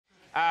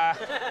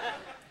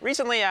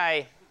Recently,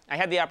 I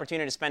had the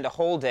opportunity to spend a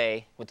whole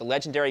day with the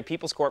legendary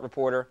People's Court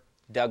reporter,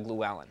 Doug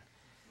Llewelyn.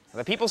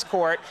 The People's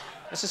Court,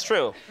 this is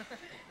true.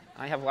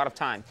 I have a lot of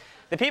time.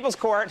 The People's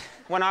Court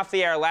went off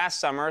the air last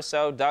summer,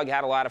 so Doug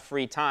had a lot of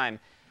free time.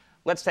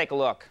 Let's take a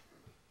look.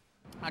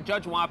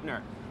 Judge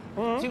Wapner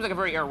seems like a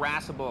very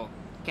irascible,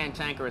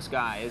 cantankerous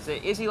guy.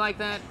 Is he like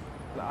that?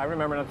 I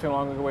remember not too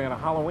long ago we had a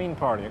Halloween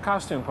party, a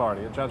costume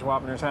party at Judge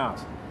Wapner's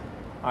house.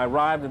 I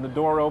arrived and the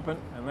door opened,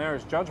 and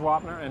there's Judge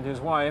Wapner and his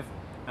wife,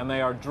 and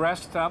they are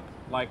dressed up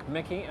like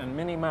Mickey and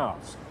Minnie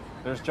Mouse.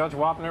 There's Judge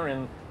Wapner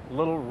in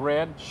little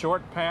red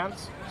short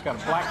pants. He's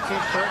got a black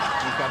t-shirt.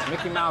 He's got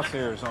Mickey Mouse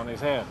ears on his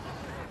head.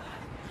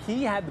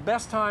 He had the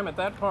best time at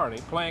that party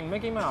playing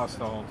Mickey Mouse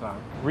the whole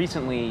time.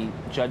 Recently,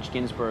 Judge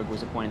Ginsburg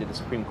was appointed to the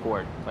Supreme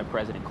Court by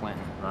President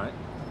Clinton. Right.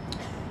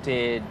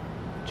 Did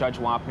Judge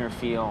Wapner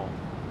feel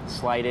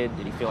slighted?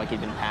 Did he feel like he'd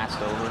been passed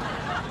over?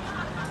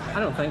 I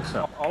don't think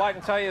so. All I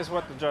can tell you is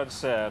what the judge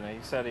said. He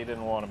said he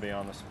didn't want to be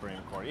on the Supreme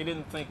Court. He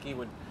didn't think he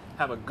would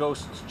have a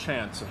ghost's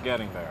chance of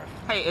getting there.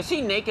 Hey, is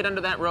he naked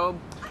under that robe?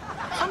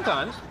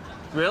 Sometimes.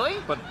 Really?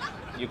 But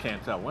you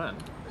can't tell when.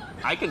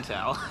 I can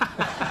tell.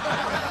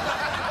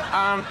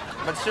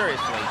 But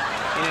seriously,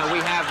 you know, we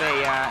have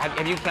a,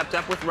 have you kept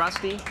up with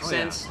Rusty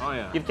since? Yeah. Oh,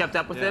 yeah. You've kept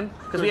up with him?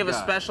 Because we have a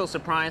special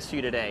surprise for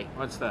you today.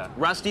 What's that?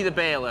 Rusty the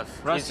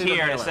bailiff Rusty is here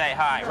the to bailiff. say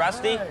hi.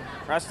 Rusty? Hi.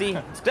 Rusty?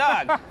 It's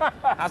Doug.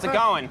 How's it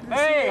going?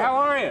 Hey, how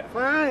are you?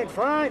 Fine,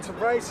 fine.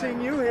 Surprised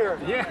seeing you here.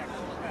 Yeah.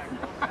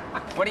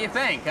 What do you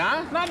think,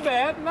 huh? Not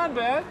bad, not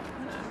bad.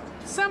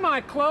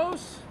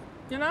 Semi-close,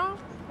 you know?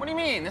 What do you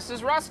mean? This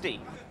is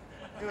Rusty.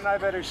 You and I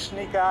better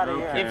sneak out of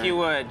here. If you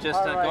would, just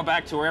All right. go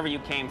back to wherever you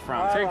came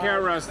from. Bye. Take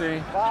care, Rusty.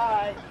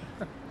 Bye.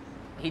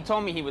 He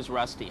told me he was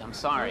Rusty. I'm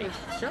sorry.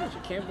 Judge,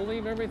 you can't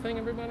believe everything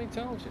everybody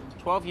tells you.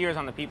 12 years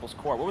on the People's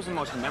Court. What was the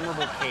most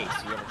memorable case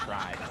you ever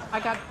tried? I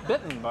got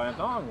bitten by a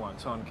dog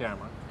once on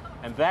camera,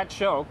 and that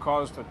show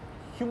caused a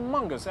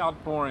humongous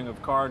outpouring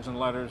of cards and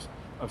letters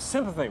of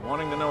sympathy,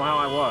 wanting to know how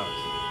I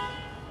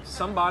was.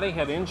 Somebody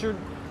had injured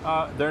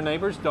their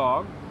neighbor's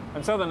dog,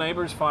 and so the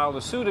neighbors filed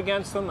a suit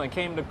against them. They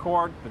came to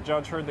court, the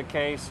judge heard the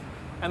case,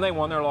 and they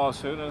won their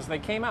lawsuit. And as they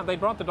came out, they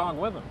brought the dog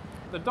with them.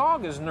 The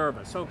dog is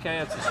nervous, okay,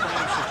 it's a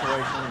strange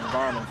situation and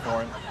environment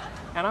for him.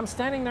 And I'm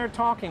standing there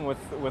talking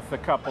with the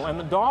couple, and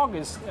the dog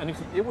is, and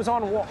it was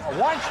on a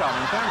wide shot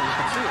on camera, you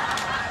could see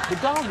it.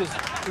 The dog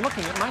is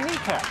looking at my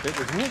kneecap. It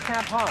was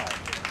kneecap high.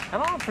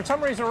 And for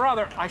some reason or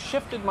other, I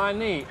shifted my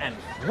knee, and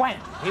wham,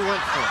 he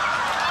went for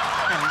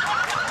it.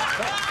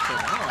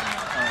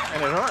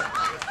 And it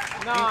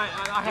hurt. No,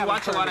 I You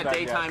watch a lot of that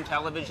daytime yet.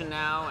 television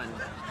now, and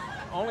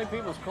Only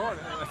People's Court.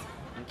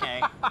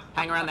 okay,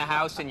 hang around the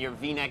house in your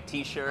V-neck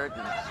T-shirt,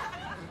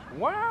 and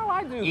Well,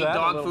 I do eat that.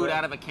 dog food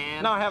out of a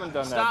can. No, I haven't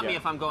done that Stop yet. me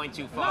if I'm going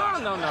too far.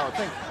 No.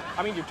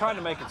 I mean, you're trying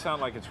to make it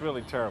sound like it's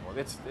really terrible.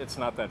 It's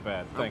not that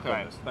bad. Thank Okay.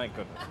 goodness. Thank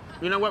goodness.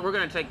 You know what? We're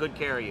going to take good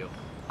care of you.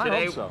 I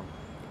hope so.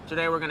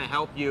 Today we're going to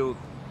help you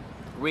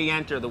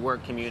re-enter the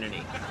work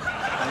community.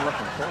 I'm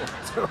looking forward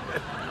to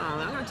it.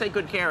 I'm going to take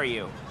good care of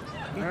you.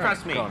 You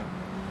trust me. Conan.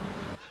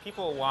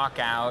 People walk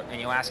out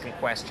and you ask them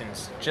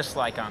questions just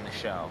like on the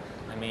show.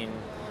 I mean,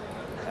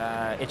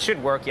 it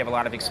should work. You have a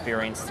lot of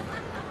experience.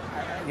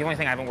 The only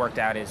thing I haven't worked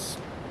out is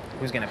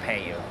who's going to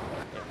pay you.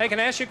 Hey, can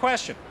I ask you a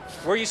question?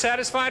 Were you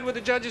satisfied with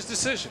the judge's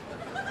decision?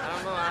 I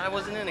don't know. I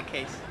wasn't in a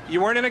case.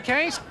 You weren't in a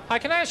case? Hi,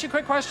 can I ask you a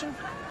quick question?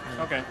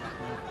 Okay.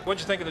 What'd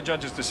you think of the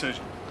judge's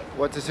decision?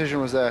 What decision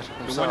was that?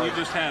 I'm The sorry. one you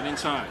just had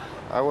inside.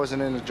 I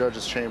wasn't in the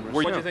judge's chambers.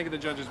 What'd you think of the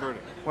judge's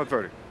verdict? What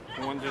verdict?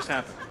 The one that just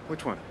happened.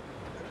 Which one?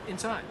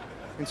 Inside.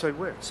 Inside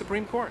where?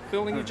 Supreme Court,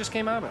 building you just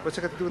came out of. What's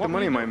it got to do with What the were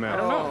money you in my doing? mouth? I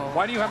don't know.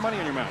 Why do you have money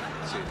in your mouth?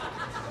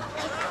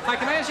 Hi,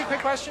 can I ask you a quick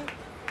question?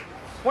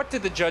 What do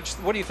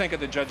you think of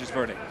the judge's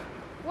verdict?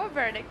 What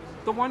verdict?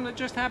 The one that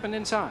just happened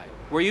inside.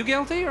 Were you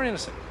guilty or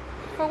innocent?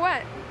 For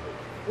what?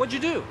 What'd you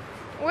do?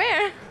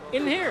 Where?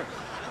 In here.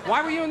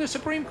 Why were you in the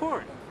Supreme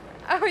Court?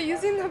 I was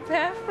using the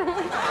bathroom.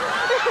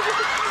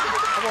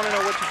 I want to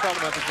know what you felt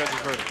about the judge's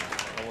verdict.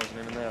 I wasn't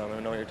even there. I don't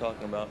even know what you're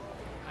talking about.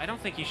 I don't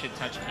think you should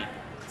touch people.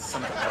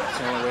 That's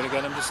the only way to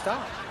get him to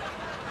stop.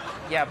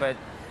 Yeah, but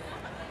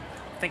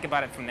think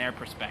about it from their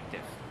perspective.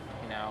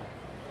 You know,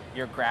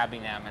 you're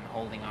grabbing them and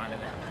holding on to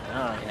them. All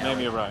right,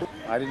 maybe you're right.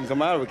 I didn't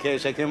come out of a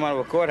case, I came out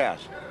of a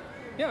courthouse.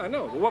 Yeah, I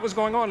know. What was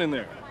going on in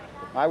there?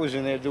 I was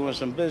in there doing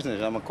some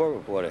business. I'm a court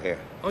reporter here.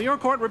 Oh, you're a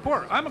court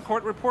reporter. I'm a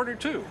court reporter,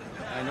 too.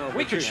 I know.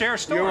 We could share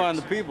stories. You're on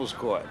the People's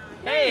Court.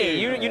 Hey,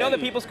 you know the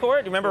People's Court?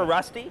 You remember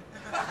Rusty?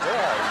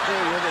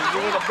 Yeah, you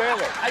were the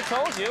bailiff. I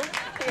told you.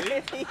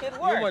 It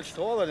You're worked. much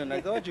taller than I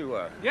thought you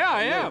were. Yeah,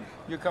 I am.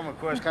 You come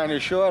across kind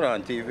of short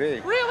on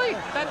TV. Really?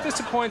 That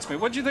disappoints me.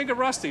 What'd you think of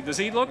Rusty? Does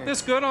he look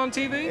this good on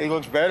TV? He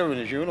looks better in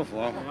his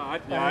uniform.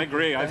 I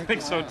agree. I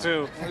think so,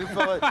 too.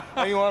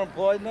 Are you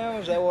unemployed now?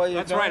 Is that why you're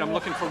That's right. I'm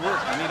looking for work.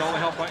 I need all the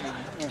help I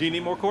can. Do you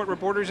need more court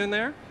reporters in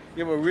there?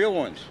 You were real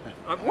ones.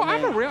 Well,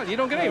 I'm a real. You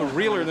don't get any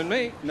realer than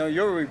me. No,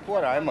 you're a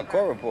reporter. I'm a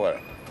court reporter.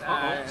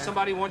 Uh-oh.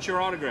 Somebody wants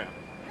your autograph.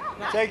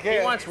 Take care.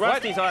 He wants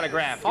Rusty's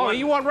autograph. Oh,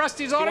 you want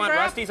Rusty's You want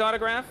autograph? Rusty's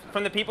autograph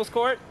from the People's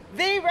Court?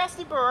 The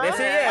Rusty Burr. Yes,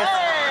 he is.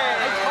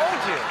 I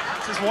told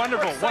you. This is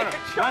wonderful.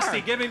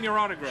 Rusty, give him your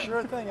autograph.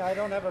 Sure thing. I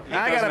don't have a pen.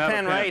 I got doesn't a have a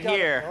pen pen. right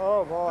here.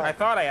 Oh, boy. I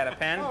thought I had a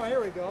pen. Oh,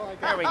 here we go.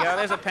 There we go.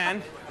 There's a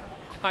pen.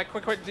 Hi,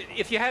 quick.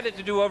 If you had it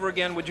to do over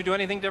again, would you do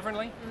anything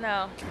differently?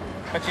 No.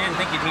 But you didn't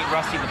think you'd meet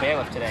Rusty the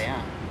bailiff today,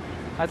 huh?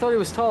 I thought he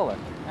was taller.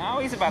 No,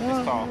 he's about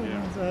this tall.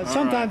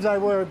 Sometimes I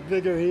wear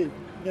bigger,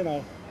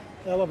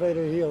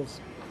 elevator heels.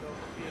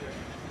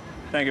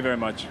 Thank you very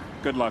much.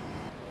 Good luck.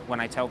 When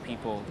I tell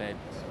people that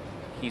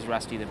he's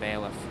Rusty the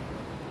bailiff,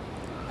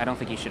 I don't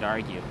think you should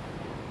argue.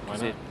 Why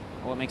not?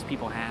 It makes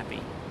people happy.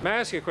 May I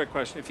ask you a quick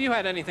question? If you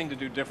had anything to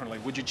do differently,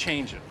 would you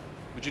change it?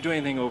 Would you do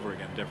anything over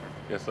again different?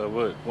 Yes, I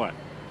would. What?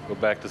 Go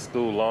back to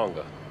school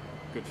longer.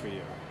 Good for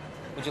you.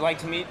 Would you like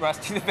to meet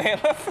Rusty the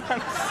bailiff?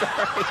 I'm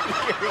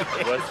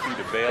sorry. Rusty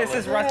the bailiff. This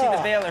is Rusty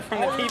the bailiff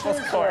from the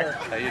People's Court.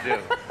 How you do?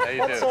 How you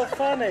What's so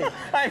funny?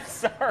 I'm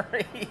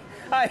sorry.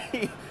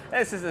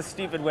 This is a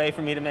stupid way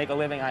for me to make a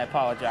living. I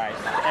apologize,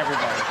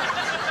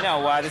 everybody.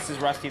 No, this is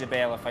Rusty the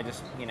bailiff. I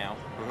just, I'm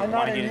not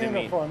wanted you in to meet.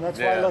 uniform. That's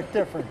why I look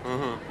different.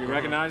 You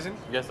recognize him?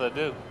 Yes, I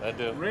do. I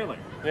do. Really?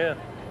 Yeah.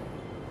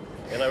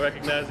 And I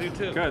recognize you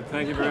too. Good.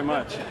 Thank you very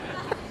much.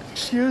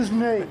 Excuse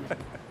me.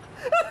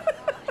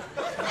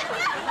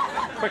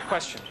 Quick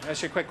question.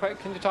 Ask you a quick question.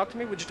 Can you talk to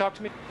me? Would you talk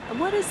to me?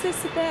 What is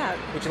this about?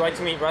 Would you like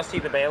to meet Rusty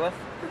the bailiff?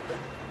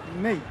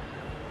 Me.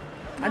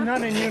 I'm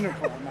not in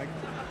uniform.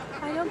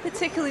 I don't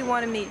particularly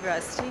want to meet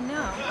Rusty,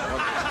 no.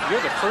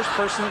 You're the first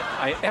person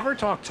I ever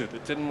talked to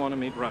that didn't want to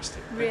meet Rusty.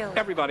 Really?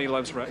 Everybody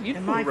loves Rusty. You know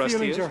And who my Rusty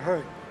feelings is. are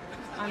hurt.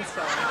 I'm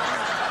sorry.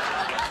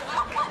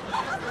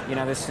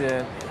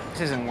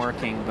 This isn't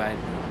working, but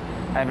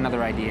I have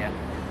another idea.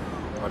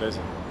 What is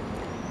it?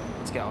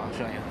 Let's go. I'll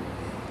show you.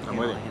 I'm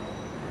with you.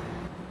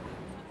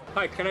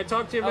 Hi, can I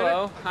talk to you a minute?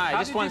 Hello. Hi, How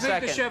just did one you think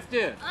second. the chef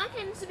did? I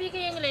can speak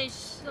English,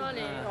 sorry.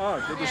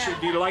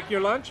 Do you like your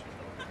lunch?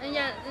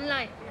 Yeah,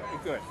 like.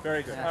 Good,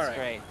 very good. That's All right.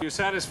 great. You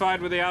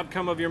satisfied with the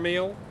outcome of your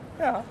meal?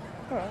 Yeah,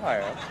 I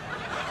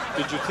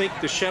am. Did you think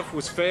the chef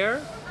was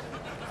fair?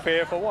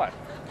 Fair for what?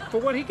 For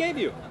what he gave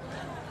you?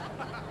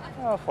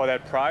 For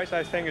that price,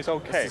 I think it's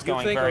okay. This is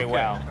going think? very Okay.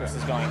 well. This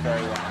is going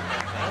very well.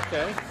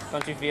 Okay.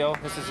 Don't you feel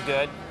this is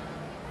good?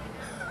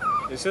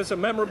 Is this a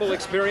memorable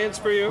experience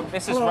for you?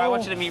 This is. I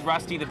want you to meet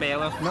Rusty the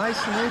bailiff.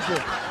 Nice to meet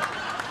you.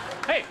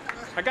 Hey,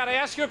 I gotta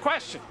ask you a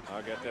question.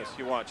 I'll get this.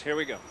 You watch. Here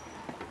we go.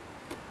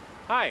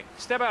 Hi,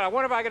 step out. I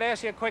wonder if I could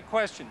ask you a quick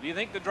question. Do you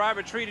think the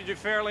driver treated you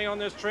fairly on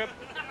this trip?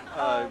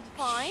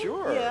 Fine.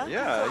 Sure. Yeah.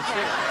 It's a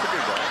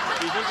good guy.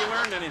 Do you think you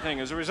learned anything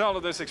as a result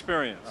of this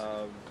experience?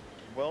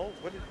 Well,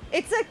 what did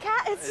It's a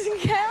cab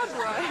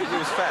ride. he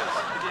was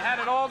fast. If you had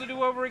it all to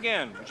do over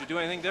again, would you do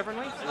anything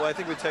differently? Well, I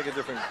think we'd take a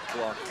different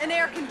block. An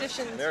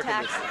air-conditioned Air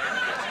taxi.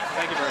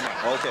 Thank you very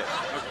much. Okay.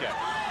 Okay.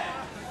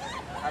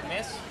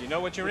 Miss, You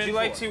know what you're would in you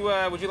like for.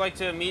 to? Would you like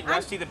to meet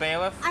Rusty the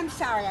bailiff? I'm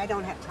sorry, I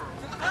don't have time.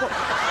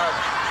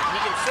 He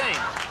can sing.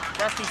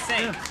 Rusty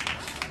sings.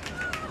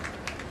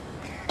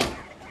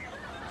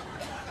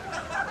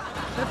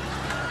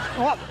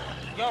 What?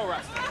 Go,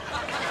 Rusty.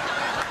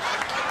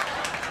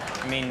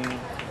 I mean,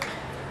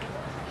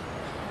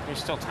 there's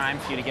still time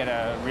for you to get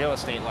a real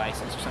estate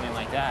license or something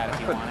like that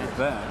if you wanted.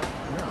 That.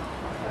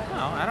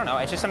 No, I don't know.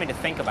 It's just something to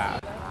think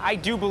about. I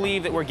do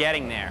believe that we're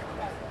getting there.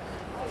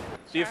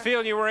 Do you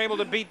feel you were able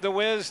to beat the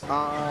Wiz?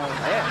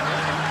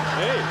 Yeah.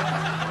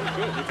 Hey,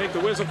 good. You think the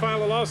Wiz will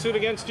file a lawsuit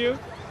against you?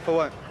 For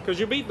what? Because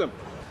you beat them.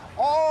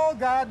 Oh,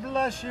 God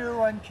bless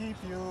you and keep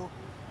you,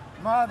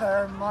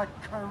 Mother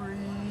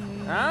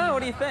Macari. What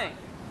do you think?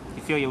 Do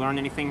you feel you learned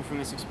anything from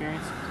this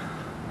experience?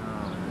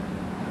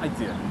 I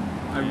did.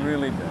 I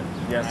really did.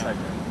 Yes, I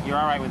did. You're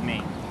all right with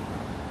me.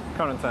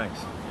 Conan, thanks.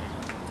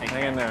 Take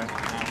Hang care. in there.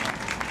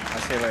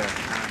 I'll see you later.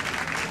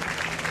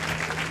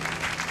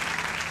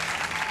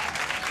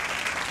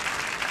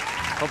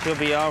 Hope he'll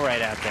be all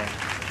right out there.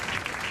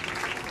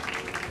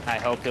 I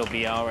hope he'll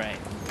be all right.